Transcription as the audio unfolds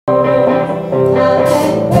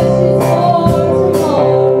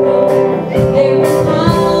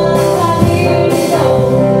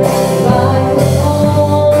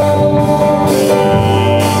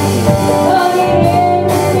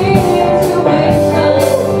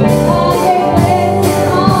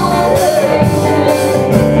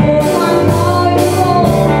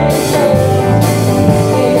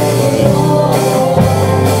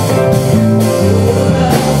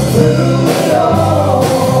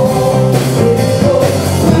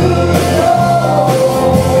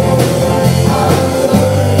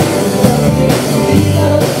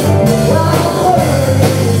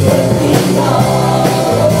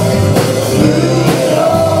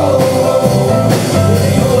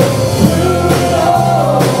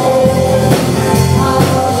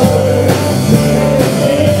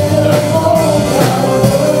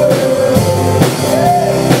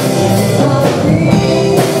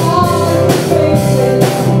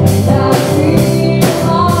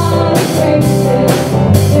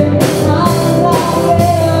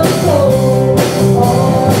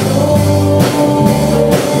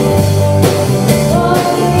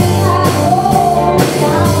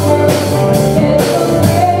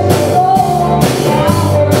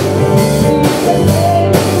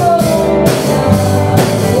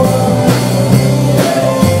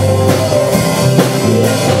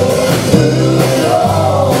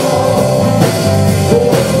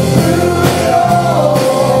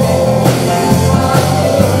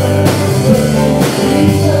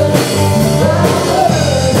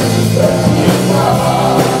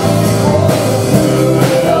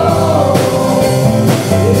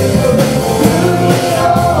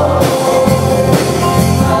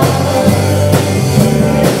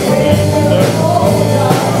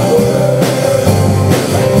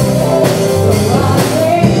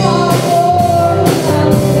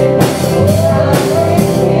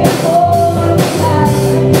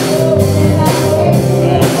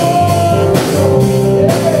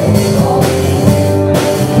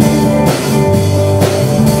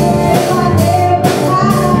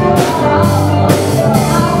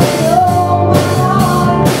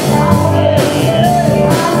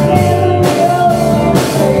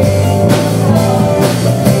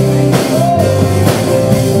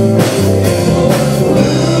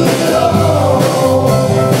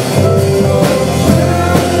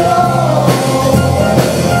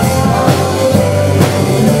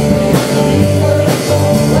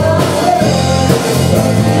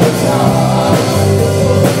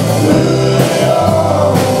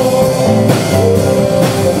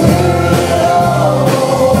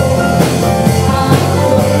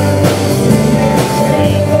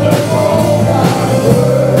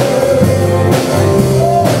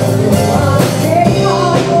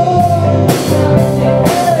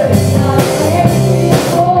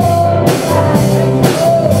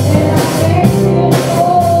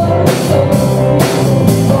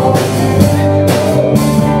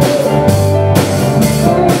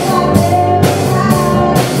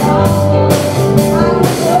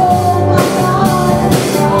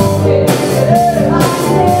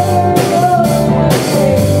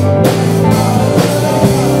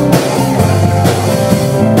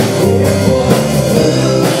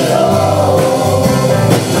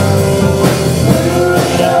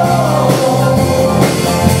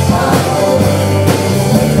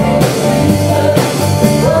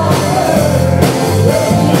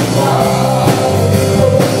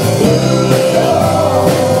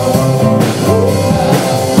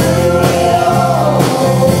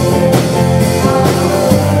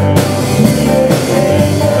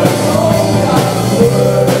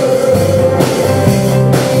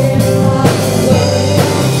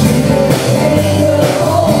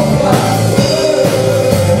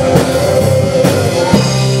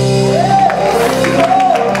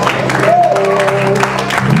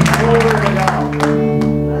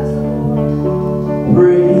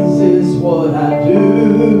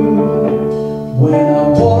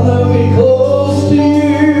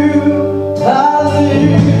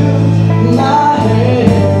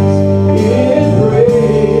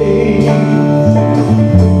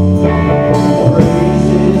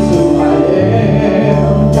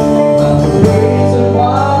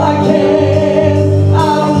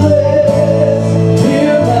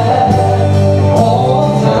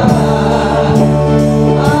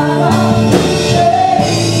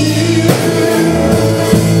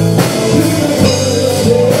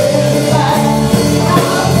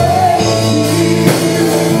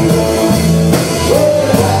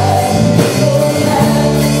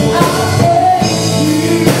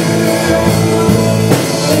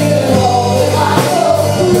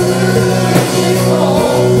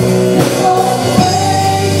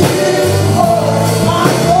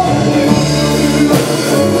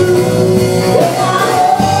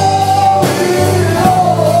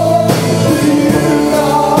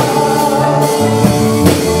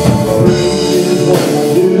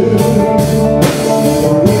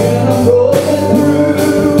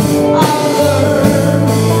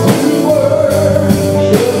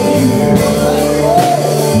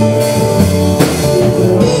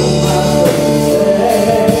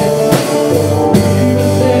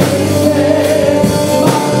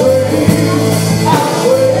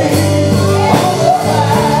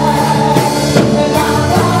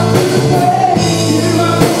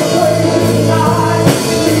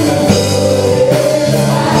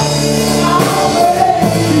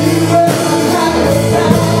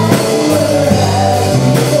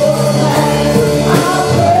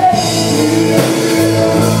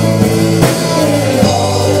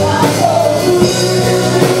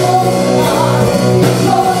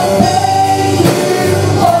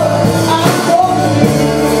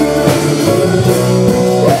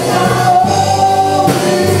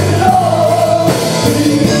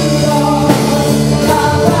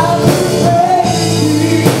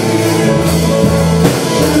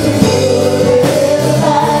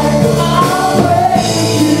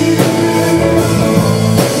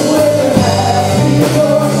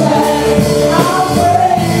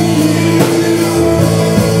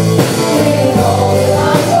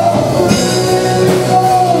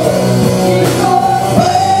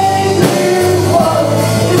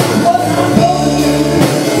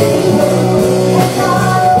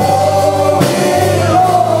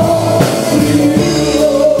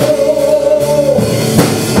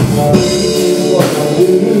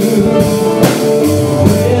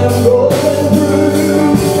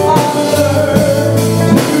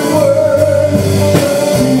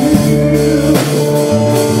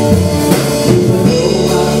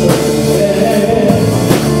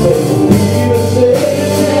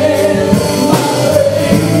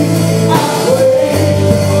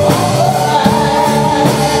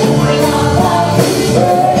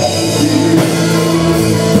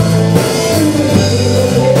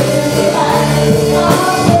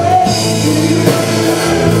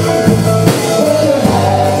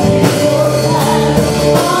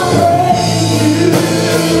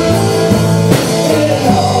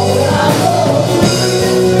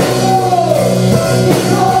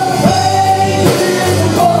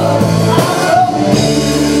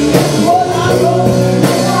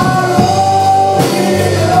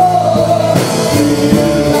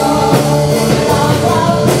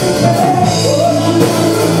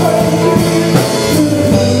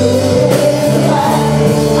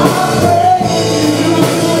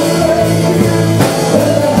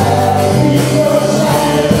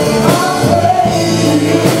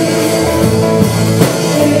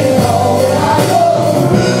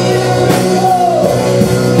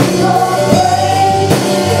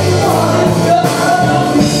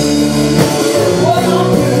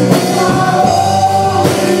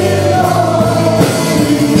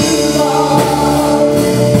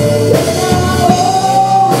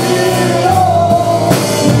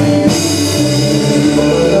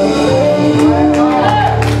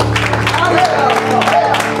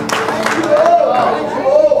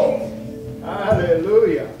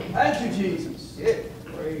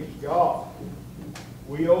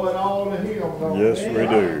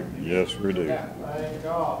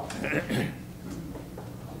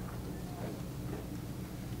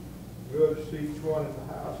us each one in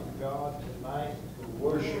the house of God tonight to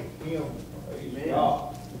worship Him. Praise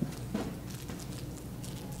God.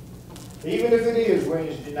 Even if it is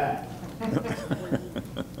Wednesday night.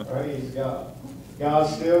 Praise God.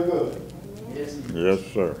 God's still good. Yes, Yes,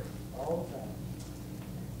 sir. All the time.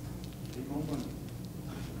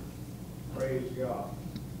 Praise God.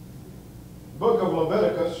 Book of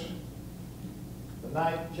Leviticus, the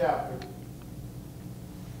 9th chapter.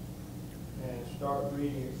 And start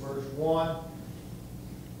reading at verse 1.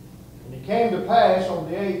 And it came to pass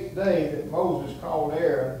on the 8th day that Moses called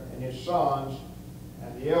Aaron and his sons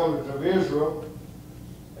and the elders of Israel.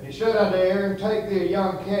 And he said unto Aaron, Take thee a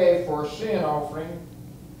young calf for a sin offering,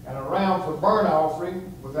 and a ram for burnt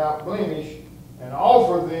offering without blemish, and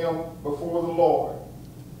offer them before the Lord.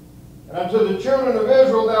 And unto the children of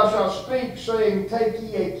Israel thou shalt speak, saying, Take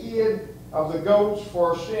ye a kid of the goats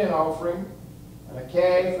for a sin offering, and a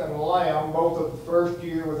calf and a lamb, both of the first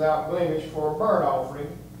year without blemish, for a burnt offering.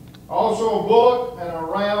 Also a bullock and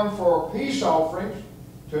a ram for peace offerings,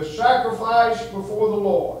 to sacrifice before the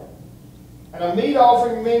Lord. And a meat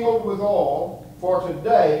offering mingled with oil, for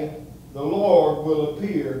today the Lord will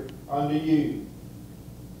appear unto you.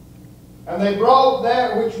 And they brought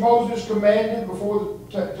that which Moses commanded before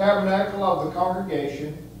the tabernacle of the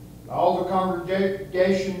congregation. And all the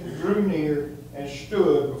congregation drew near and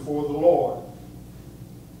stood before the Lord.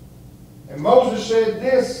 And Moses said,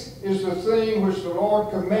 This is the thing which the Lord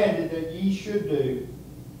commanded that ye should do,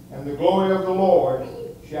 and the glory of the Lord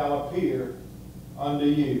shall appear unto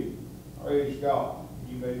you. Praise God.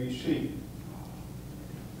 You may be seated.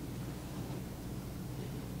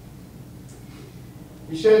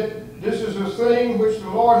 He said, This is the thing which the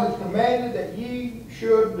Lord hath commanded that ye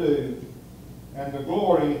should do, and the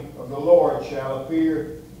glory of the Lord shall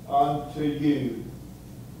appear unto you.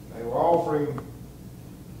 They were offering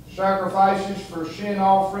sacrifices for sin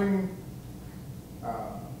offering,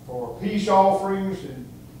 for peace offerings, and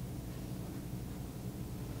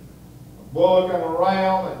a bullock and a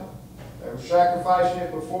ram, and they were sacrificing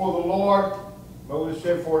it before the Lord. Moses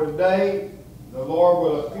said, For today the Lord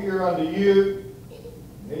will appear unto you.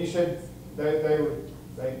 And then he said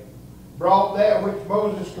they brought that which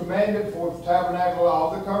Moses commanded for the tabernacle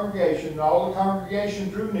of the congregation, and all the congregation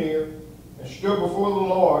drew near and stood before the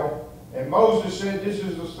Lord. And Moses said, This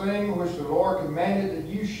is the thing which the Lord commanded that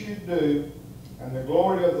you should do, and the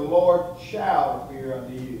glory of the Lord shall appear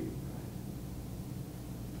unto you.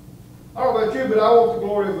 I don't know about you, but I want the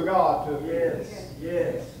glory of the God to appear. yes,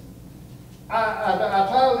 yes. I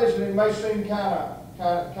titled this, and it may seem kind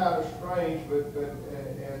of strange, but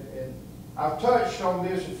I've touched on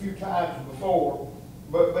this a few times before,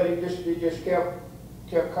 but it just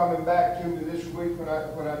kept coming back to me this week when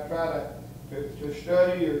I try to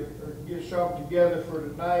study or get something together for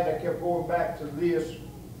tonight. I kept going back to this,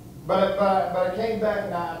 but I came back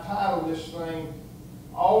and I titled this thing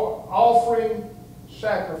 "Offering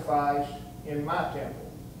Sacrifice in My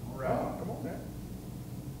Temple." All right. Come on now.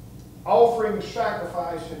 Offering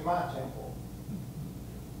sacrifice in my temple.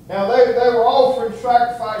 Now they were offering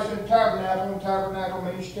sacrifice in the tabernacle, and tabernacle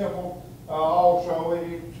means temple also.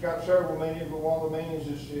 It's got several meanings, but one of the meanings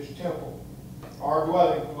is temple, or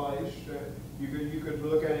dwelling place. You could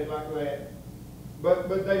look at it like that. But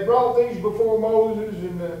they brought these before Moses,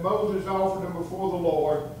 and Moses offered them before the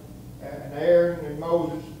Lord, and Aaron and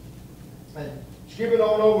Moses. And skipping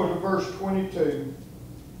on over to verse 22.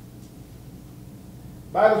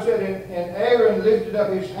 The Bible said, And Aaron lifted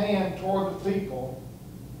up his hand toward the people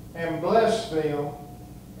and blessed them,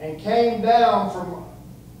 and came down from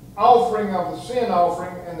offering of the sin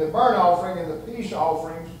offering and the burnt offering and the peace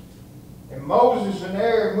offerings. And Moses and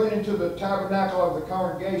Aaron went into the tabernacle of the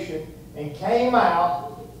congregation and came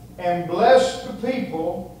out and blessed the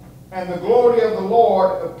people, and the glory of the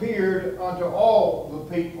Lord appeared unto all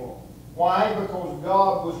the people. Why? Because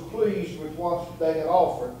God was pleased with what they had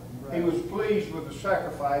offered. He was pleased with the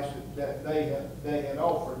sacrifice that they had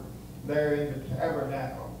offered there in the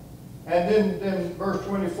tabernacle. And then verse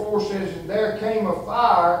 24 says, And there came a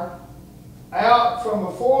fire out from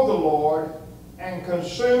before the Lord, and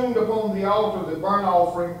consumed upon the altar the burnt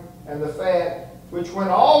offering and the fat, which when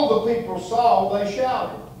all the people saw, they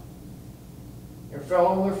shouted and fell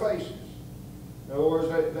on their faces. In other words,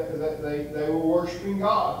 they were worshiping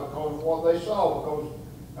God because of what they saw,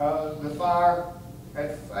 because the fire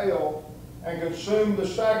had fell and consumed the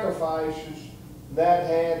sacrifices that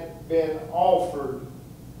had been offered.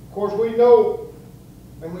 Of course, we know,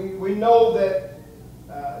 and we know that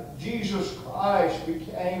Jesus Christ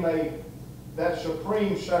became that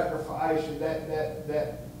supreme sacrifice, and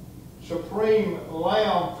that supreme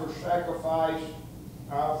lamb for sacrifice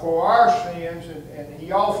for our sins, and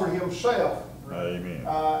he offered himself. Amen.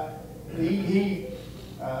 He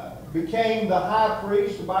became the high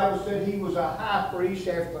priest. The Bible said he was a high priest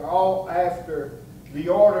after the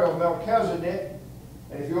order of Melchizedek.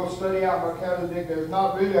 And if you'll study out Melchizedek, there's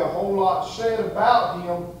not really a whole lot said about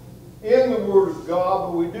him in the Word of God,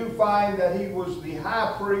 but we do find that he was the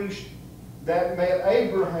high priest that met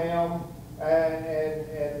Abraham, and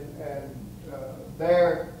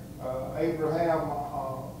there Abraham,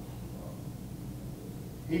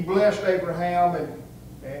 he blessed Abraham and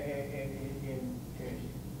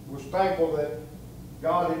was thankful that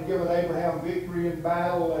God had given Abraham victory in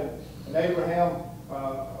battle, and Abraham,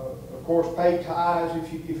 of course, paid tithes.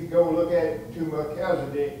 If you go look at it, to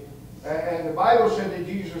Melchizedek, and the Bible said that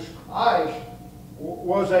Jesus Christ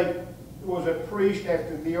was a priest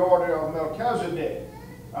after the order of Melchizedek,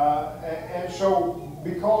 and so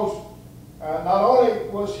because not only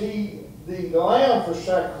was he the lamb for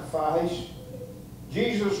sacrifice,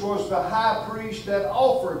 Jesus was the high priest that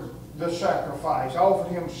offered the sacrifice,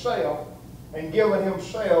 offered himself, and given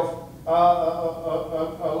himself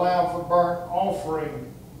a lamb for burnt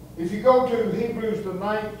offering. If you go to Hebrews the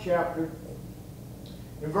 9th chapter,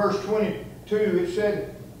 in verse 22, it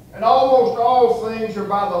said, "And almost all things are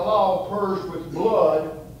by the law purged with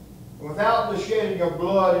blood, and without the shedding of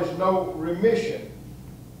blood is no remission.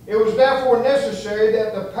 It was therefore necessary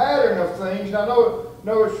that the pattern of things," now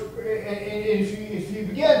notice, if you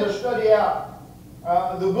begin to study out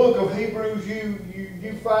the book of Hebrews,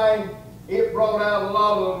 you find it brought out a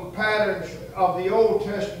lot of the patterns of the Old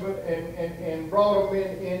Testament and brought them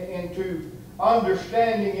into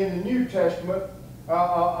understanding in the New Testament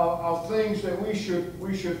of things that we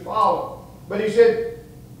should follow. But he said,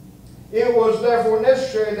 "It was therefore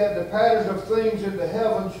necessary that the patterns of things in the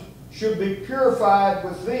heavens should be purified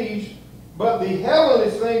with these, but the heavenly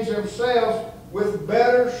things themselves with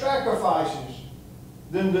better sacrifices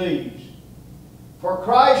than these. For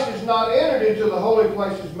Christ is not entered into the holy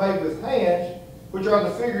places made with hands, which are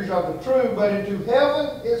the figures of the true, but into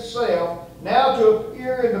heaven itself, now to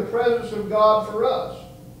appear in the presence of God for us.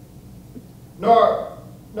 Nor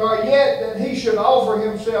yet that he should offer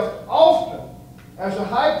himself often, as a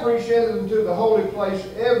high priest enters into the holy place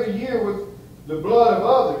every year with the blood of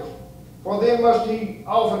others. For then must he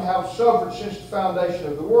often have suffered since the foundation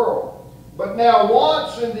of the world. But now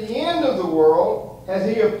once in the end of the world hath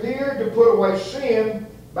he appeared to put away sin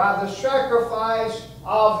by the sacrifice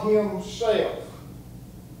of himself."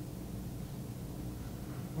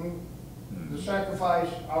 The sacrifice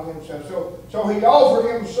of himself. So he offered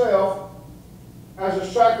himself as a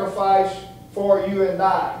sacrifice for you and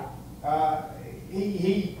I.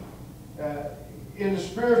 In the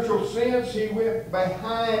spiritual sense, he went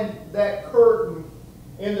behind that curtain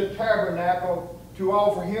in the tabernacle to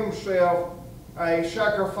offer himself a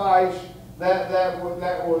sacrifice that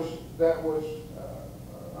was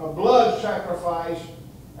a blood sacrifice,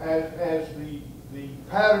 as the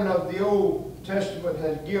pattern of the Old Testament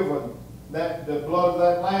had given. That the blood of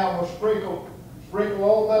that lamb was sprinkled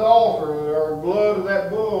on that altar, or blood of that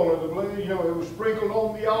bull, or the blood, it was sprinkled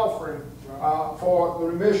on the offering for the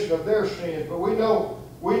remission of their sins. But we know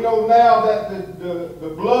now that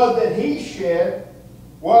the blood that he shed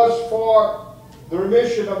was for the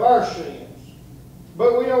remission of our sins.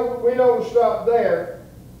 But we don't stop there.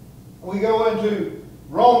 We go into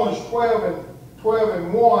Romans 12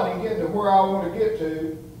 and 1 and get to where I want to get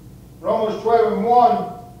to. Romans 12 and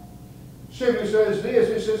 1 simply says this.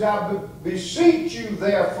 It says, "I beseech you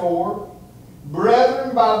therefore,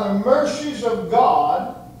 brethren, by the mercies of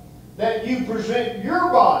God, that you present your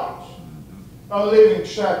bodies a living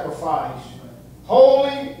sacrifice,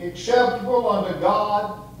 holy, acceptable unto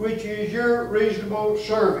God, which is your reasonable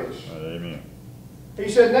service." Amen. He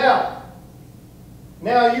said,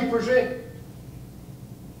 now you present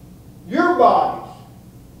your bodies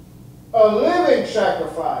a living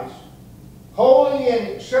sacrifice, holy and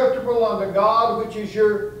acceptable unto God, which is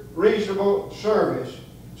your reasonable service.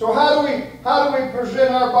 So how do we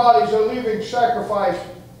present our bodies a living sacrifice?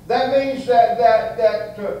 That means that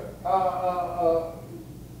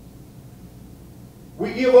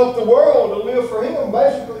we give up the world to live for Him,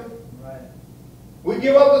 basically. Right. We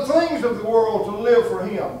give up the things of the world to live for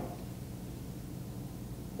Him.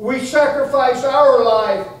 We sacrifice our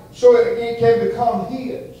life so it can become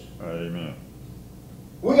His. Amen.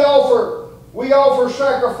 We offer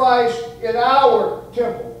sacrifice in our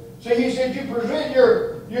temple. See, he said you present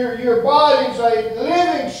your bodies a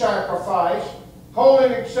living sacrifice, holy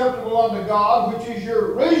and acceptable unto God, which is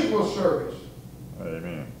your reasonable service.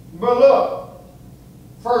 Amen. But look,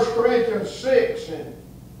 1 Corinthians 6 and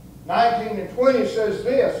 19 and 20 says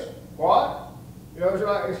this. What? You know,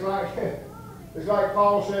 it's like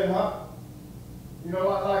Paul said, huh? You know,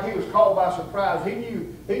 like he was caught by surprise. He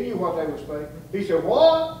knew what they were saying. He said,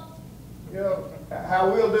 "What?" You know,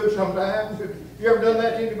 how we'll do sometimes. You ever done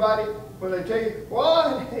that to anybody when they tell you,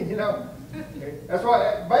 "What?" You know, basically that's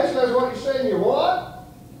what he's saying. You what?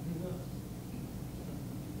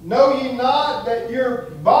 Know ye not that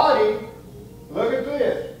your body, look at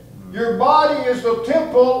this, your body is the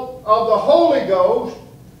temple of the Holy Ghost,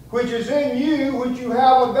 which is in you, which you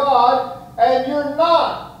have of God, and you're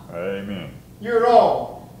not Amen. your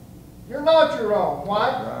own. You're not your own. Why?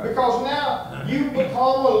 Right. Because now you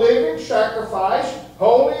become a living sacrifice,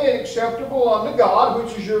 holy and acceptable unto God,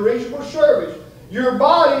 which is your reasonable service. Your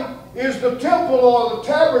body is the temple or the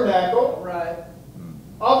tabernacle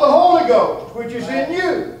of the Holy Ghost, which is in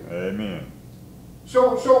you. Amen.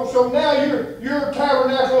 So now you're a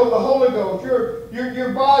tabernacle of the Holy Ghost.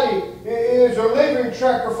 Your body is a living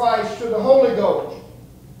sacrifice to the Holy Ghost.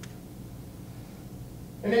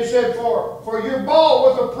 And it said, for you're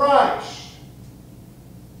bought with a price.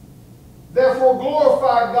 Therefore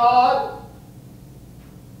glorify God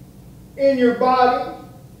in your body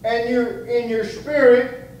and in your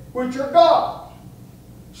spirit, which are God's.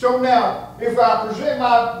 So now, if I present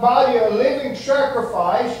my body a living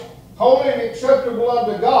sacrifice, holy and acceptable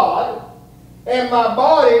unto God, and my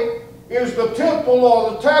body is the temple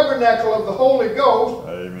or the tabernacle of the Holy Ghost,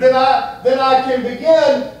 then I can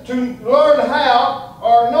begin to learn how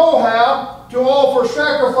or know how to offer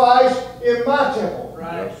sacrifice in my temple.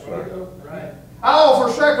 Right. Yes, sir. Right. I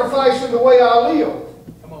offer sacrifice in the way I live.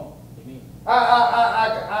 Come on. Amen.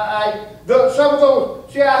 Some of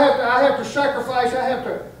those. See, I have to sacrifice. I have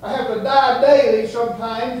to die daily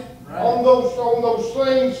sometimes on those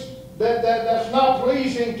things that's not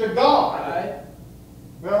pleasing to God.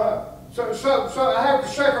 Right. So I have to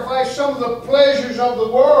sacrifice some of the pleasures of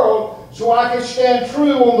the world so I can stand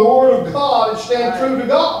true on the Word of God and stand true to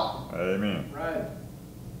God. Amen. Right.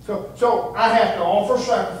 So I have to offer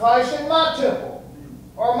sacrifice in my temple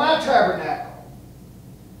or my tabernacle.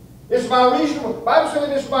 It's my reasonable. The Bible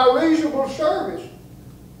says it's my reasonable service.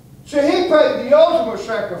 See, He paid the ultimate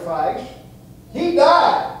sacrifice. He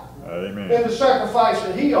died Amen. in the sacrifice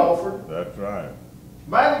that He offered. That's right.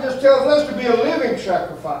 The Bible just tells us to be a living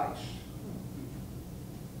sacrifice.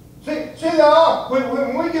 See, there are,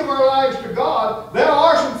 when we give our lives to God, there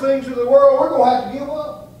are some things in the world we're going to have to give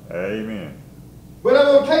up. Amen. But I'm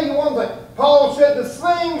going to tell you one thing. Paul said the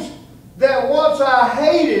things that once I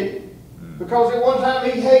hated, because at one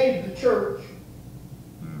time he hated the church,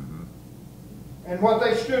 and what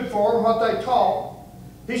they stood for and what they taught,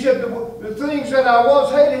 he said the things that I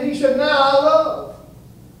once hated, he said, now I love.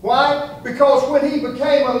 Why? Because when he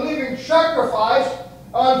became a living sacrifice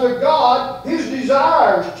unto God, his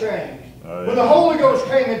desires changed. When the Holy Ghost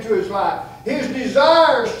came into his life, his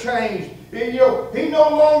desires changed. He no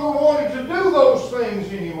longer wanted to do those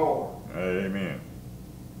things anymore. Amen.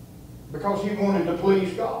 Because he wanted to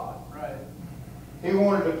please God. Right. He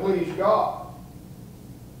wanted to please God.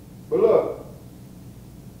 But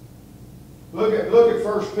look at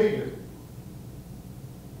 1 Peter.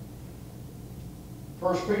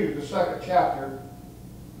 1 Peter, the 2nd chapter,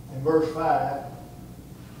 and verse 5.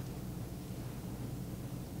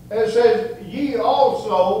 It says, ye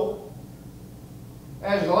also,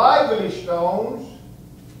 as lively stones,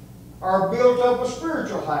 are built up a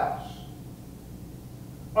spiritual house,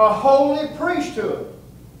 a holy priesthood.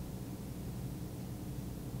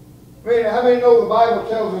 I mean, how many know the Bible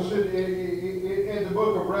tells us in the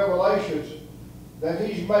book of Revelations that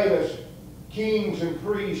He's made us kings and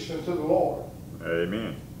priests unto the Lord?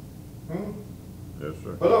 Amen. Yes,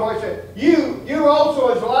 sir. But look what he said. You also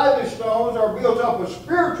as lively stones are built up a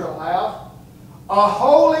spiritual house, a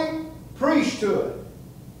holy priesthood.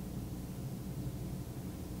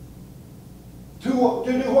 To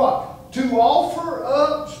do what? To offer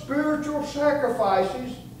up spiritual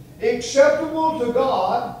sacrifices acceptable to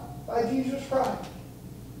God by Jesus Christ.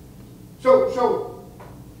 So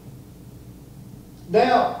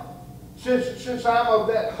now, since I'm of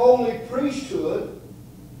that holy priesthood,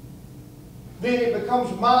 then it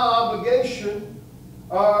becomes my obligation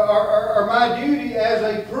or my duty as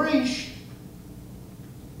a priest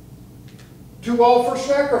to offer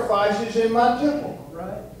sacrifices in my temple.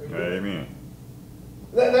 Right. Amen.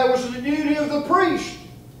 That was the duty of the priest.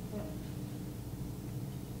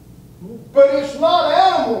 But it's not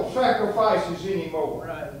animal sacrifices anymore.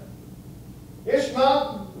 Right. It's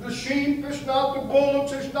not the sheep, it's not the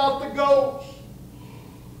bullocks, it's not the goats.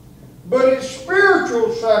 But it's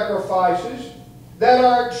spiritual sacrifices that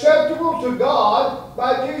are acceptable to God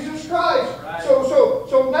by Jesus Christ. Right.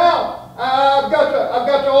 So now I've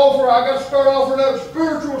got to start offering up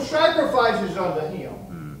spiritual sacrifices unto Him.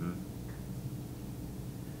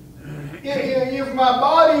 If my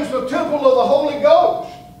body is the temple of the Holy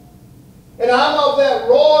Ghost, and I'm of that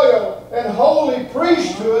royal and holy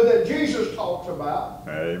priesthood that Jesus talks about.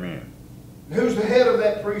 Amen. Who's the head of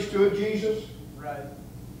that priesthood? Jesus? Right.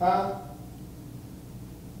 Huh?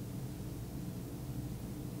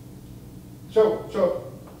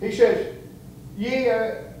 So he says, ye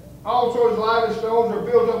also as lively stones are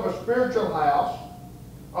built up a spiritual house,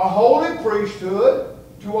 a holy priesthood,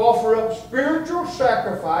 to offer up spiritual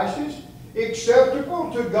sacrifices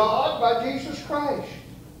acceptable to God by Jesus Christ.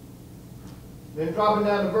 Then dropping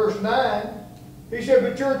down to verse 9, he said,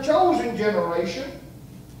 but you're a chosen generation,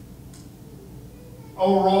 a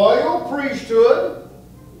royal priesthood,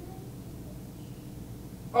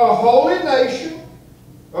 a holy nation,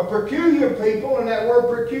 a peculiar people, and that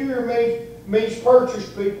word peculiar means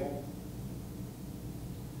purchased people.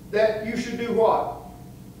 That you should do what?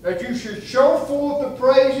 That you should show forth the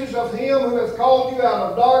praises of Him who hath called you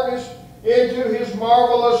out of darkness into His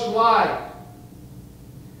marvelous light.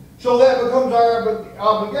 So that becomes our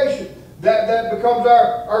obligation. That becomes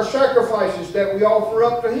our sacrifices that we offer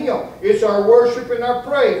up to Him. It's our worship and our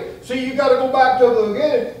praise. See, you've got to go back to the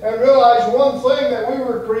beginning and realize one thing, that we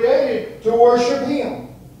were created to worship Him.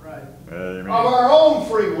 Right. Amen. Of our own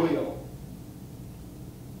free will.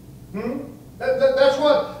 That's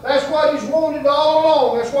what He's wanted all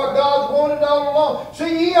along. That's what God's wanted all along.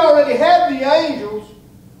 See, He already had the angels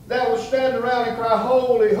that would stand around and cry,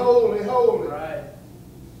 holy, holy, holy. Right.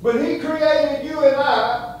 But He created you and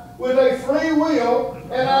I with a free will,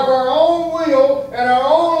 and of our own will and our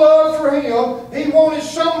own love for Him, He wanted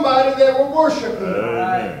somebody that would worship Him.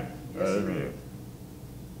 Amen. Yes, Amen.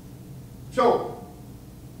 So,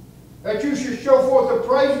 that you should show forth the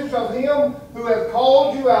praises of Him who hath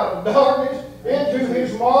called you out of darkness into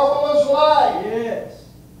His marvelous light. Yes.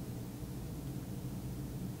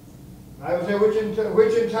 I would say,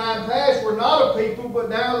 which in time past were not a people, but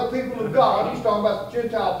now the people of God. He's talking about the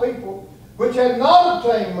Gentile people, which had not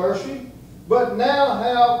obtained mercy, but now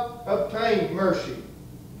have obtained mercy.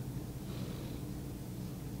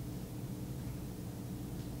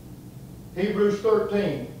 Hebrews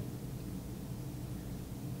 13,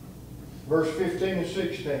 verse 15 and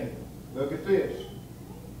 16. Look at this.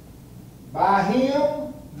 By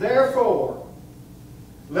Him, therefore,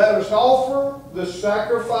 let us offer the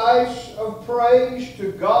sacrifice of praise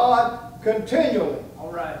to God continually. All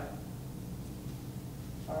right.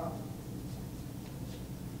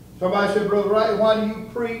 Somebody said, Brother Wright, why do you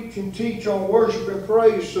preach and teach on worship and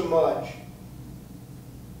praise so much?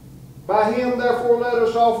 By Him, therefore, let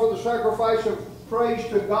us offer the sacrifice of praise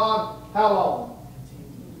to God. How long?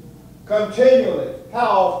 Continually. How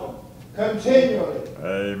often? Continually.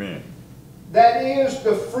 Amen. That is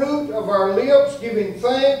the fruit of our lips, giving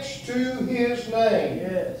thanks to His name.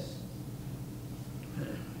 Yes.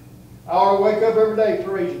 I ought to wake up every day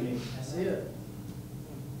praising Him. That's it.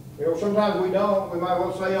 You know, sometimes we don't. We might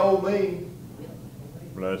well say, oh me.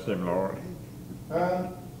 Bless Him, Lord.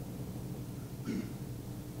 But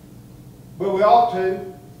we ought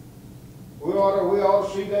to. We ought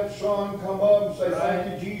to see that sun come up and say, Right.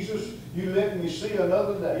 thank you, Jesus. You let me see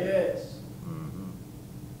another day. Yes.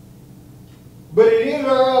 But it is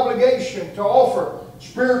our obligation to offer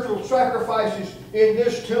spiritual sacrifices in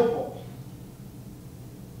this temple.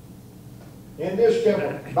 In this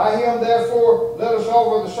temple. By Him, therefore, let us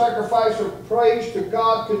offer the sacrifice of praise to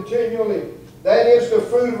God continually. That is the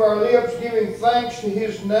fruit of our lips, giving thanks to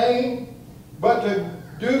His name. But to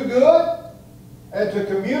do good and to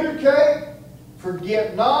communicate,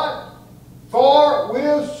 forget not. For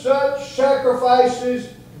with such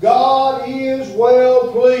sacrifices, God is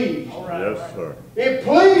well pleased. All right. Yes, sir. It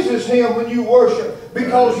pleases Him when you worship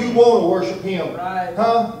because you want to worship Him. Right.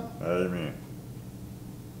 Huh? Amen.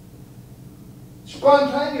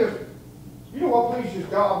 Spontaneous. You know what pleases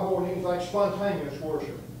God more than anything? Spontaneous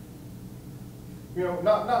worship. You know,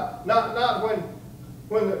 not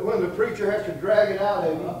when the preacher has to drag it out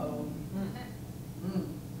of you.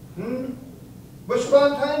 Uh-oh. But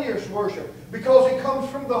spontaneous worship, because it comes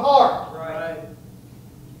from the heart. Right.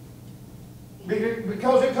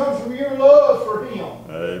 Because it comes from your love for Him.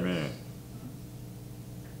 Amen.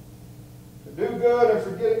 To do good and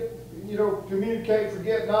forget, communicate,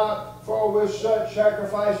 forget not, for with such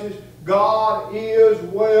sacrifices, God is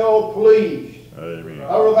well pleased. Amen.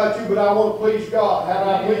 I don't know about you, but I want to please God. How do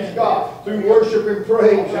I please God? Through worship and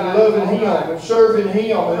praise and loving Him and serving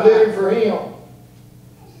Him and living for Him.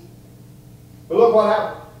 But look what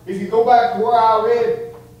happened. If you go back to where I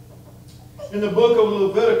read in the book of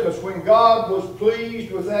Leviticus, when God was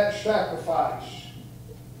pleased with that sacrifice,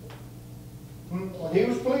 when He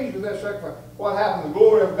was pleased with that sacrifice, what happened? The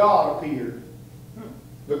glory of God appeared.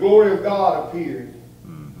 The glory of God appeared.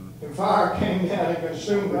 And fire came down and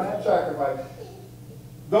consumed the sacrifice.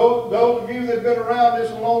 Those of you that have been around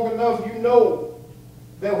this long enough, you know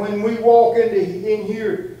that when we walk in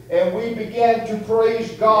here and we began to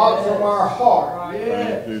praise God from our heart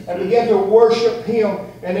and begin to worship Him,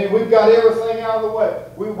 and then we've got everything out of the way.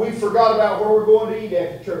 We forgot about where we're going to eat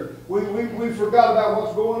after church. We forgot about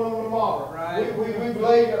what's going on tomorrow. Right. We've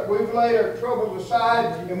laid our troubles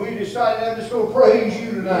aside, and we decided, I'm just going to praise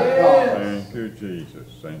You tonight, God. Thank You, Jesus.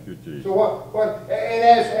 Thank You, Jesus. So and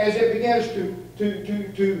as it begins to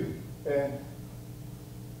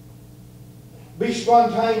be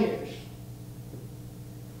spontaneous,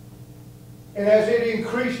 and as it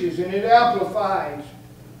increases and it amplifies,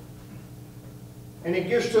 and it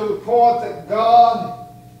gets to the point that God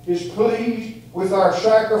is pleased with our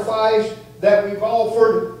sacrifice that we've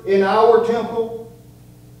offered in our temple,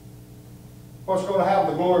 what's going to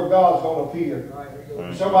happen? The glory of God is going to appear.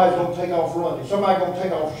 Right. Somebody's going to take off running. Somebody's going to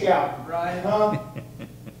take off shouting. Right. Huh?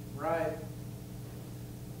 Right.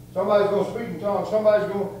 Somebody's going to speak in tongues. Somebody's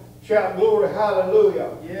going to shout glory,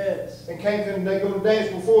 hallelujah. Yes. And they're going to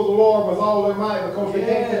dance before the Lord with all their might because they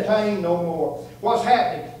can't contain no more. What's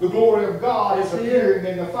happening? The glory of God is appearing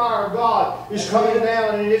and the fire of God is coming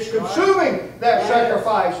down and it's consuming that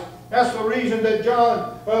sacrifice. That's the reason that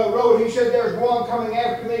John wrote. He said, there's one coming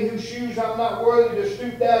after me whose shoes I'm not worthy to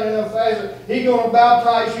stoop down and unfasten. He's going to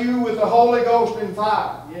baptize you with the Holy Ghost and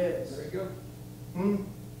fire. Yes. There you go.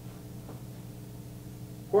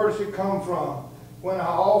 Where does it come from? When I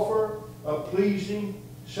offer a pleasing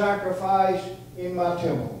sacrifice in my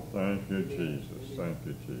temple. Thank You, Jesus. Thank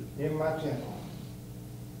You, Jesus. In my temple.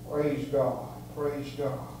 Praise God. Praise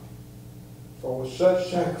God. For with such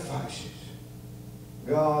sacrifices,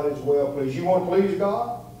 God is well pleased. You want to please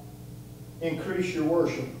God? Increase your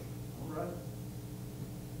worship. All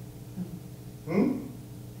right.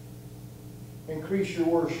 Increase your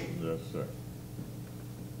worship. Yes, sir.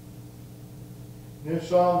 In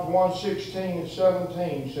Psalms 116 and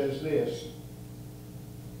 17 says this.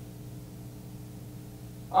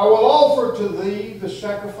 I will offer to Thee the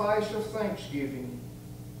sacrifice of thanksgiving,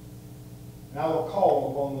 and I will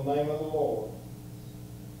call upon the name of the Lord.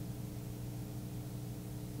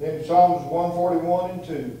 Then Psalms 141 and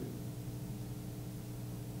 2.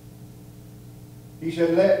 He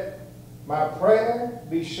said, let my prayer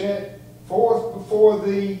be set forth before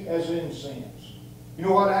Thee as incense. You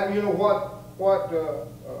know what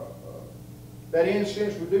that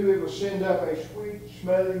incense would do? It would send up a sweet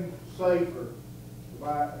smelling savor, the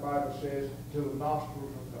Bible says, to the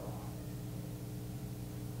nostrils of God.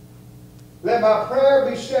 Let my prayer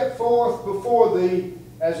be set forth before Thee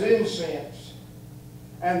as incense,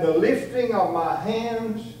 and the lifting of my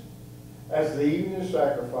hands as the evening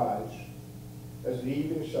sacrifice. As the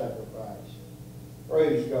evening sacrifice.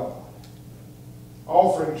 Praise God.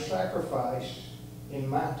 Offering sacrifice in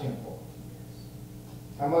my temple.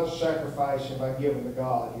 How much sacrifice have I given to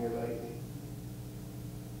God here lately?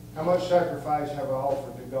 How much sacrifice have I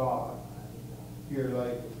offered to God here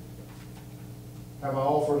lately? Have I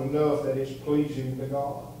offered enough that it's pleasing to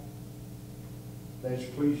God? That it's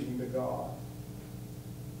pleasing to God?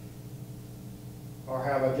 Or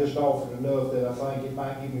have I just offered enough that I think it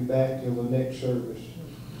might give me back till the next service?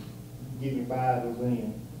 Give me by till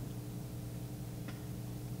then.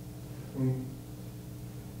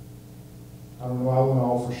 I don't know, I want to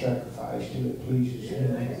offer sacrifice till it pleases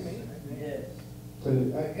Him. Yes.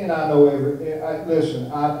 And I know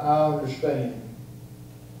listen, I understand.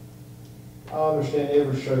 I understand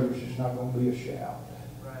every service is not going to be a shout.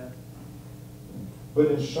 Right.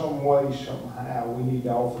 But in some way, somehow, we need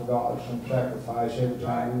to offer God some sacrifice every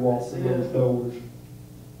time we walk through those doors.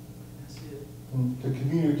 That's it. To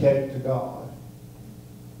communicate to God.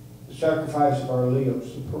 The sacrifice of our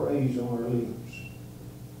lips, the praise on our lips.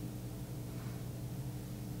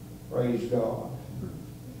 Praise God.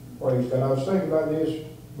 Praise God. I was thinking about this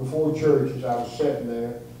before church as I was sitting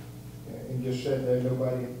there, and just sitting there,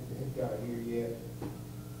 nobody had got here yet.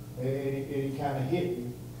 And it kind of hit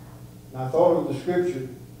me. And I thought of the scripture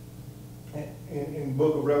in the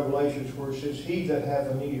book of Revelations where it says, he that hath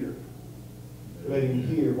an ear, let him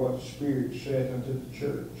hear what the Spirit saith unto the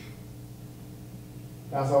church.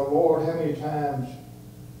 And I thought, Lord, how many times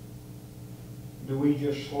do we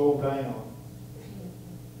just slow down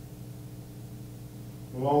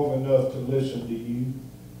long enough to listen to You,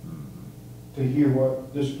 to hear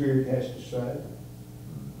what the Spirit has to say?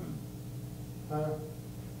 Huh?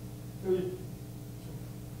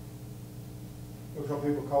 or some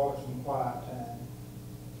people call it some quiet time.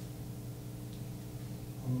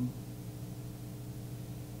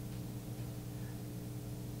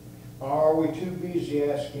 Are we too busy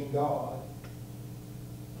asking God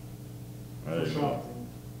for Amen. something?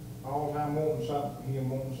 All the time wanting something from Him,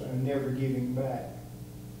 wanting something, and never giving back.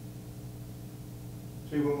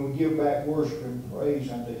 See, when we give back worship and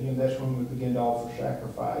praise unto Him, that's when we begin to offer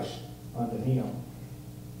sacrifice unto Him.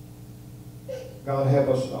 God help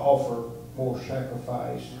us to offer more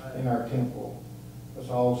sacrifice in our temple. That's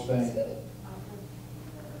all it's saying.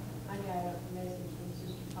 I got a message from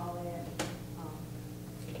Sister Paulette.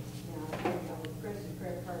 Now, I told y'all with Kristen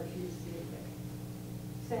prayer for her, she was sick.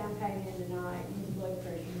 Sam came in tonight, and his blood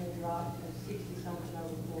pressure had dropped to 60-something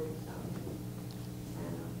over 40-something.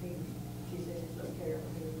 And she said it looked terrible,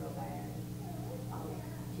 he was real bad.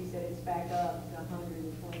 She said it's back up to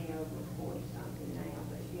 120 over 40-something now,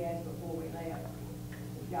 but she asked before we left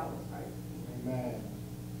if y'all was praying. Amen.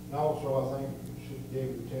 And also, I think Sister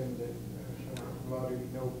Debbie would tell me that a lot of you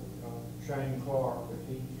know Shane Clark, but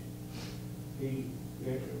he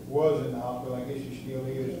was in the hospital. I guess he still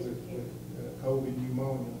is with COVID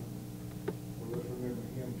pneumonia. So let's remember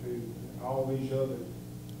him too. All these others.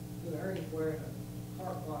 The earth wearing a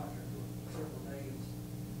heart blocker.